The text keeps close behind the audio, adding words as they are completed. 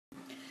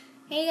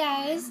Hey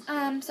guys,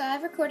 so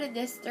I've recorded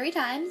this 3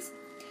 times,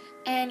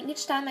 and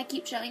each time I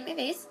keep showing my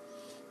face,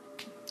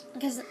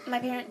 because my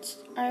parents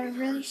are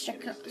really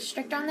strict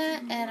on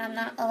that, and I'm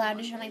not allowed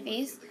to show my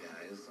face.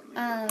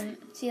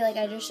 See, like,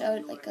 I just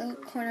showed, like, a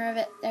corner of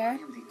it there.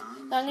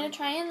 So I'm going to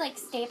try and, like,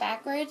 stay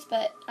backwards,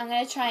 but I'm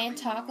going to try and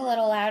talk a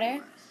little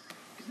louder.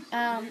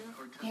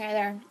 Here,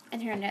 there,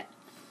 and here and it.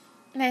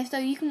 Okay, so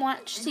you can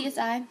watch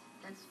CSI.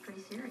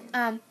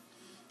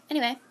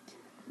 Anyway.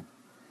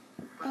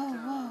 Oh,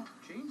 whoa.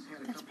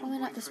 That's probably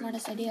not the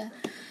smartest idea.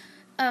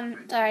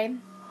 Sorry.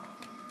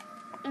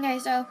 Okay,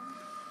 so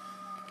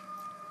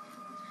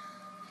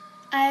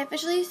I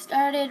officially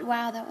started.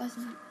 Wow, that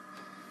wasn't.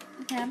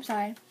 Okay, I'm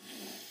sorry.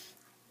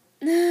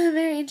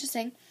 Very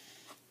interesting.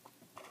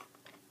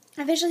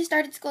 I officially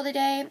started school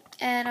today,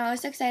 and I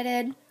was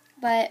excited,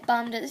 but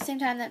bummed at the same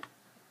time that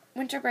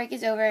winter break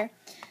is over.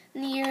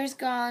 And the year's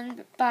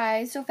gone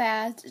by so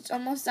fast. It's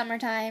almost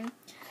summertime,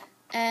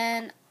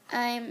 and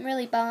I'm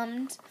really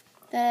bummed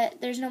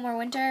that there's no more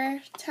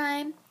winter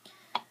time.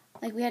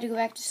 Like, we had to go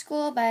back to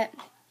school, but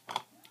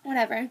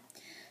whatever.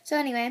 So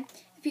anyway,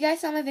 if you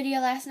guys saw my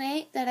video last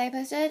night that I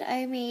posted,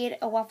 I made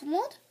a waffle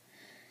mold.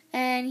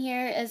 And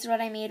here is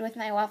what I made with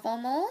my waffle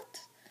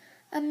mold.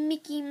 A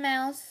Mickey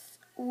Mouse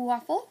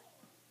waffle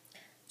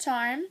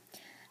charm.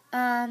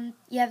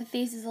 Yeah, the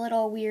face is a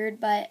little weird,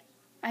 but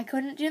I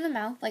couldn't do the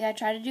mouth. Like, I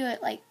tried to do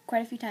it, like,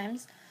 quite a few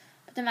times.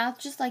 But the mouth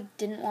just, like,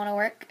 didn't want to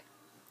work.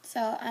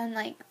 So I'm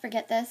like,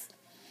 forget this.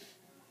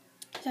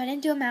 So I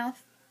didn't do a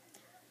mouth.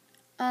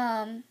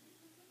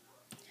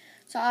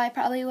 So I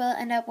probably will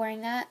end up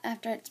wearing that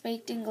after it's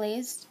baked and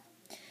glazed.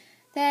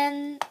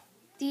 Then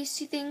these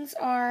two things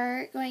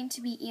are going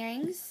to be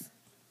earrings.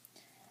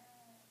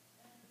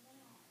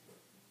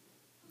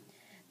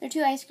 They're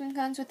 2 ice cream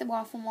cones with the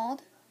waffle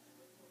mold.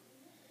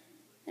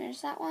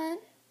 There's that one.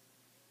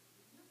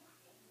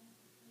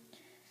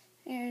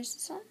 Here's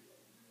this one.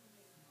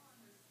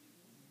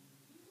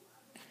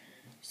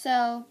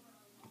 So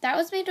that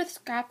was made with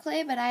scrap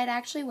clay, but I'd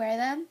actually wear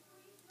them.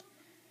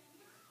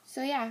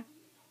 So yeah.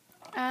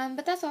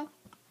 But that's all.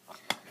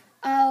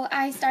 Oh,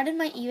 I started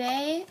my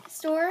eBay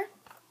store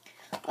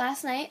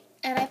last night,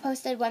 and I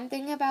posted one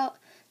thing about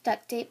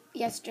duct tape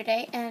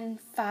yesterday,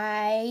 and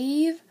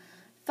five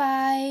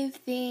books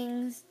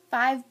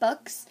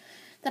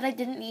that I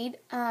didn't need.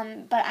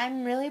 But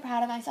I'm really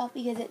proud of myself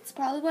because it's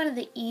probably one of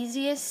the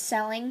easiest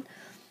selling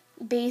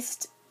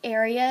based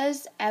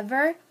areas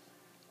ever.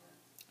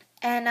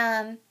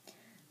 And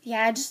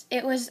yeah,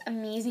 it was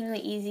amazingly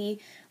easy.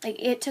 Like,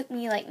 it took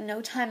me like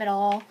no time at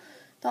all.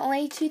 The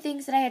only 2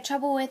 things that I had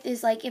trouble with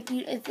is, like, if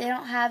they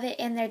don't have it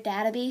in their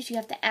database, you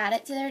have to add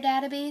it to their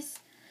database,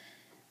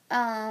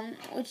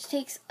 which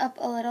takes up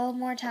a little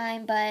more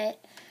time, but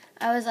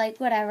I was like,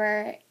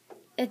 whatever,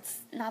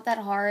 it's not that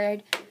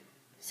hard.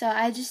 So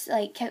I just,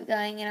 like, kept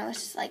going, and I was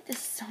just like, this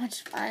is so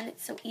much fun,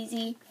 it's so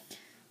easy.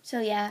 So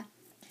yeah.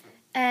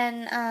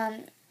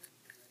 And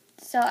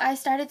so I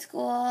started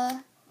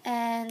school,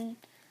 and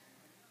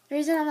the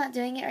reason I'm not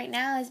doing it right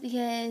now is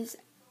because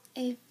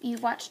if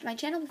you've watched my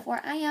channel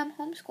before, I am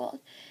homeschooled,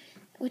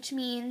 which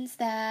means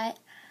that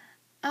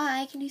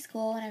I can do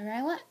school whenever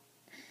I want.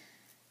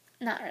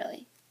 Not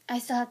really. I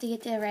still have to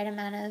get the right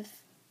amount of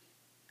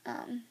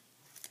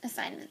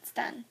assignments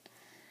done,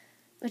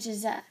 which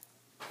is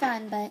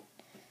fun, but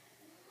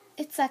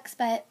it sucks,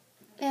 but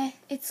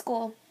it's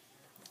school.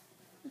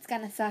 It's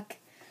gonna suck.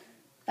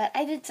 But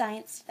I did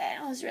science today,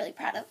 and I was really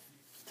proud of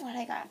what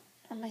I got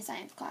from my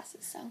science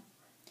classes, so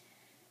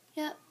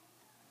yep.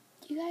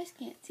 You guys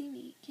can't see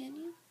me, can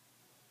you?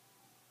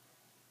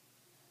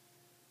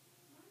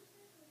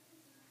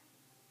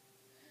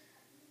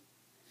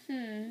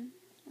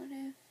 What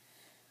if...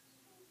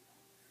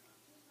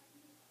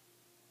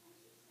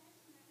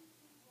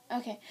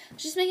 Okay,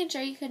 just making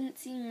sure you couldn't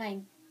see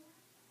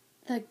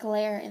the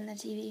glare in the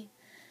TV.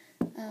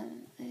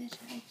 I'm gonna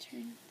try to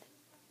turn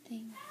the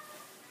thing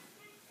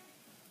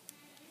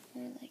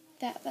or like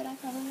that, but I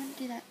probably wouldn't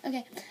do that.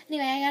 Okay,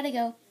 anyway, I gotta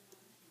go.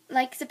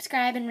 Like,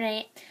 subscribe, and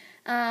rate.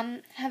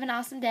 Have an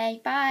awesome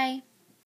day. Bye.